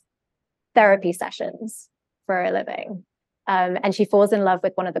transcribes therapy sessions for a living. And she falls in love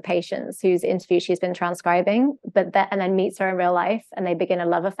with one of the patients whose interview she's been transcribing, and then meets her in real life, and they begin a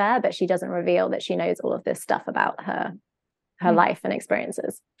love affair, but she doesn't reveal that she knows all of this stuff about her life and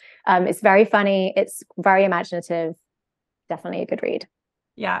experiences. It's very funny. It's very imaginative. Definitely a good read.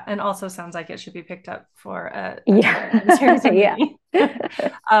 Yeah, and also sounds like it should be picked up for a yeah.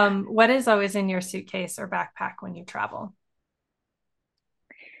 What is always in your suitcase or backpack when you travel?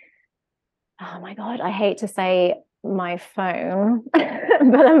 Oh my God, I hate to say my phone,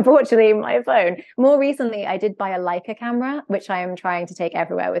 but unfortunately my phone. More recently, I did buy a Leica camera, which I am trying to take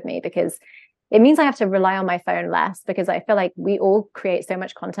everywhere with me because it means I have to rely on my phone less, because I feel like we all create so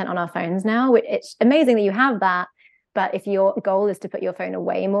much content on our phones now. It's amazing that you have that. But if your goal is to put your phone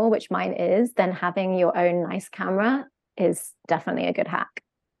away more, which mine is, then having your own nice camera is definitely a good hack.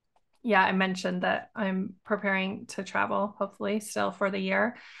 Yeah, I mentioned that I'm preparing to travel, hopefully, still for the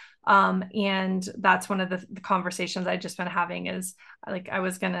year. And that's one of the conversations I've just been having is like, I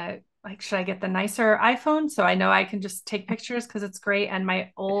was gonna like, should I get the nicer iPhone so I know I can just take pictures because it's great, and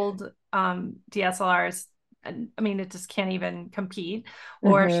my old DSLRs, I mean, it just can't even compete,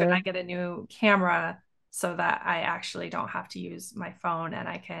 or should I get a new camera so that I actually don't have to use my phone and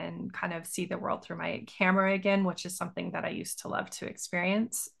I can kind of see the world through my camera again, which is something that I used to love to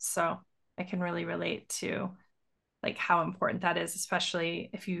experience. So I can really relate to like how important that is, especially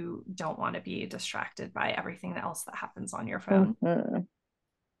if you don't want to be distracted by everything else that happens on your phone.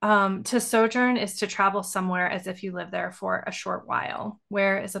 To sojourn is to travel somewhere as if you live there for a short while.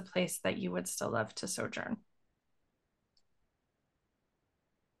 Where is a place that you would still love to sojourn?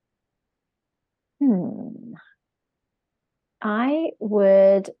 I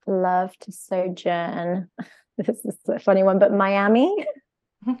would love to sojourn. This is a funny one, but Miami.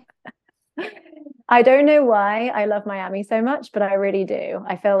 I don't know why I love Miami so much, but I really do.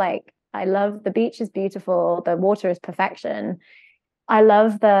 I feel like I love the beach is beautiful, the water is perfection. I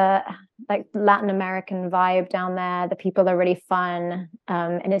love the like Latin American vibe down there. The people are really fun,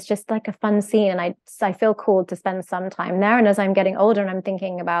 and it's just like a fun scene. And I feel called to spend some time there. And as I'm getting older and I'm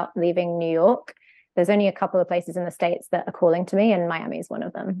thinking about leaving New York, there's only a couple of places in the States that are calling to me, and Miami is one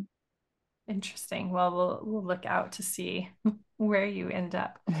of them. Interesting. Well, we'll look out to see where you end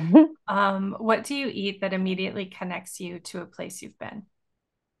up. What do you eat that immediately connects you to a place you've been?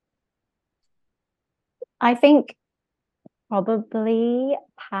 I think probably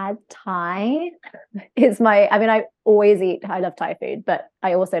pad thai is I love Thai food, but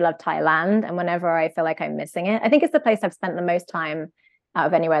I also love Thailand. And whenever I feel like I'm missing it, I think it's the place I've spent the most time out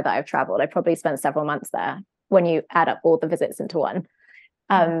of anywhere that I've traveled. I probably spent several months there when you add up all the visits into one.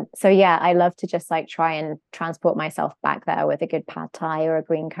 So yeah, I love to just like try and transport myself back there with a good pad thai or a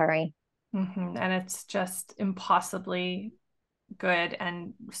green curry. And it's just impossibly good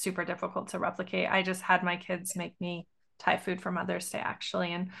and super difficult to replicate. I just had my kids make me Thai food for Mother's Day,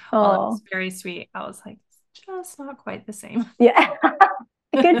 actually. And while it was Oh, very sweet, I was like, just not quite the same. yeah.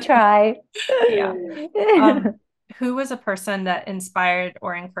 Good try. Yeah. Um, who was a person that inspired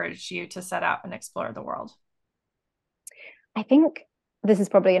or encouraged you to set out and explore the world? I think this is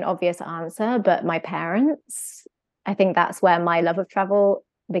probably an obvious answer, but my parents, I think that's where my love of travel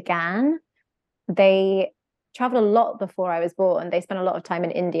began. They traveled a lot before I was born. They spent a lot of time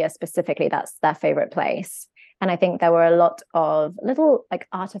in India specifically. That's their favorite place. And I think there were a lot of little like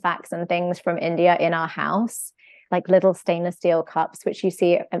artifacts and things from India in our house, like little stainless steel cups, which you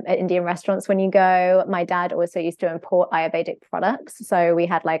see at Indian restaurants when you go. My dad also used to import Ayurvedic products. So we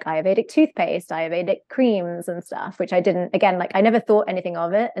had like Ayurvedic toothpaste, Ayurvedic creams and stuff, which I didn't, again, like I never thought anything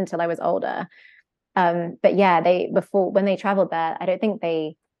of it until I was older. But yeah, when they traveled there, I don't think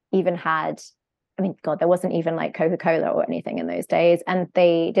they even had, I mean, God, there wasn't even like Coca-Cola or anything in those days. And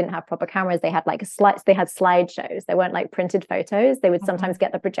they didn't have proper cameras. They had like they had slideshows. They weren't like printed photos. They would sometimes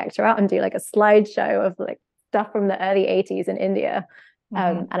get the projector out and do like a slideshow of like stuff from the early 80s in India.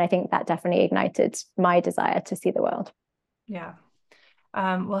 And I think that definitely ignited my desire to see the world. Yeah.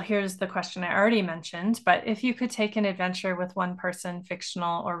 Well, here's the question I already mentioned, but if you could take an adventure with one person,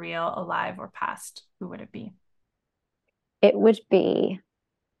 fictional or real, alive or past, who would it be? It would be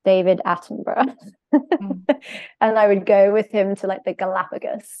David Attenborough. And I would go with him to like the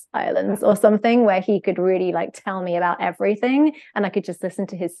Galapagos Islands or something where he could really like tell me about everything and I could just listen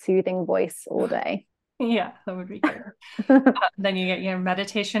to his soothing voice all day. Yeah, that would be good. Then you get your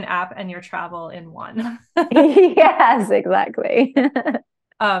meditation app and your travel in one. Yes, exactly.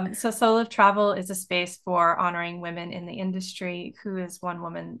 So Soul of Travel is a space for honoring women in the industry. Who is one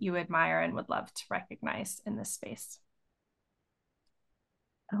woman you admire and would love to recognize in this space?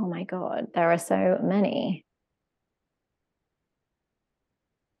 Oh my God, there are so many.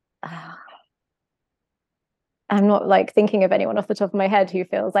 I'm not like thinking of anyone off the top of my head who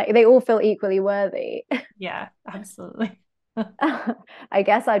feels like they all feel equally worthy. Yeah, absolutely. I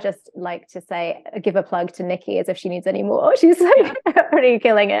guess I just like to say, give a plug to Nikki as if she needs any more. She's like pretty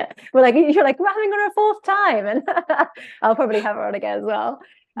killing it. You're like, we're having her a fourth time, and I'll probably have her on again as well.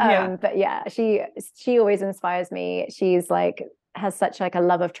 But yeah, she always inspires me. She's like has such like a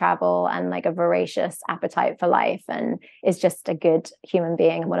love of travel and like a voracious appetite for life, and is just a good human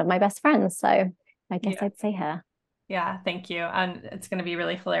being and one of my best friends. So I guess I'd say her. Yeah, thank you. And it's going to be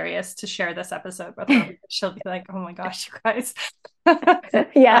really hilarious to share this episode with her. She'll be like, oh my gosh, you guys.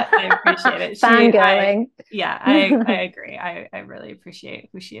 Yeah. I appreciate it. Fangirling. I agree. I really appreciate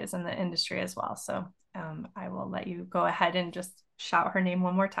who she is in the industry as well. So I will let you go ahead and just shout her name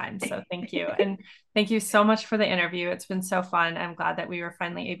one more time. So thank you. And thank you so much for the interview. It's been so fun. I'm glad that we were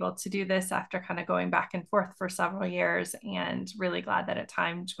finally able to do this after kind of going back and forth for several years, and really glad that it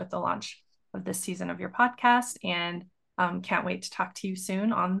timed with the launch of this season of your podcast, and can't wait to talk to you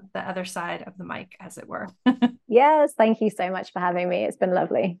soon on the other side of the mic, as it were. Yes, thank you so much for having me. It's been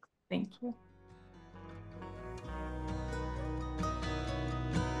lovely. Thank you.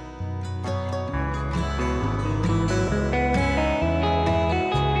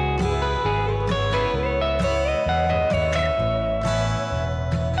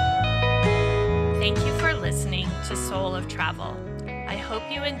 Thank you for listening to Soul of Travel. I hope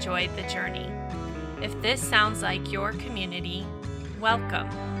you enjoyed the journey. If this sounds like your community, welcome.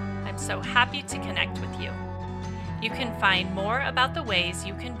 I'm so happy to connect with you. You can find more about the ways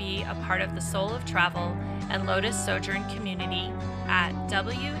you can be a part of the Soul of Travel and Lotus Sojourn community at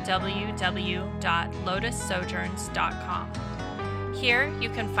www.lotussojourns.com. Here you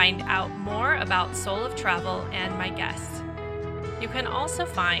can find out more about Soul of Travel and my guests. You can also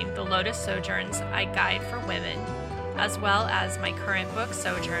find the Lotus Sojourns I Guide for Women, as well as my current book,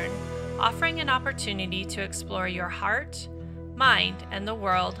 Sojourn, offering an opportunity to explore your heart, mind, and the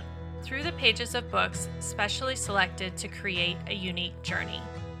world through the pages of books specially selected to create a unique journey.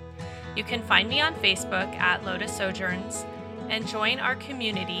 You can find me on Facebook at Lotus Sojourns and join our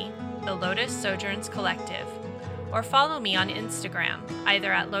community, the Lotus Sojourns Collective, or follow me on Instagram,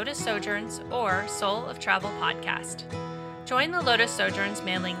 either at Lotus Sojourns or Soul of Travel Podcast. Join the Lotus Sojourns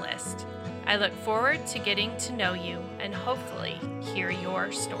mailing list. I look forward to getting to know you and hopefully hear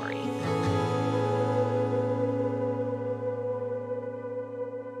your story.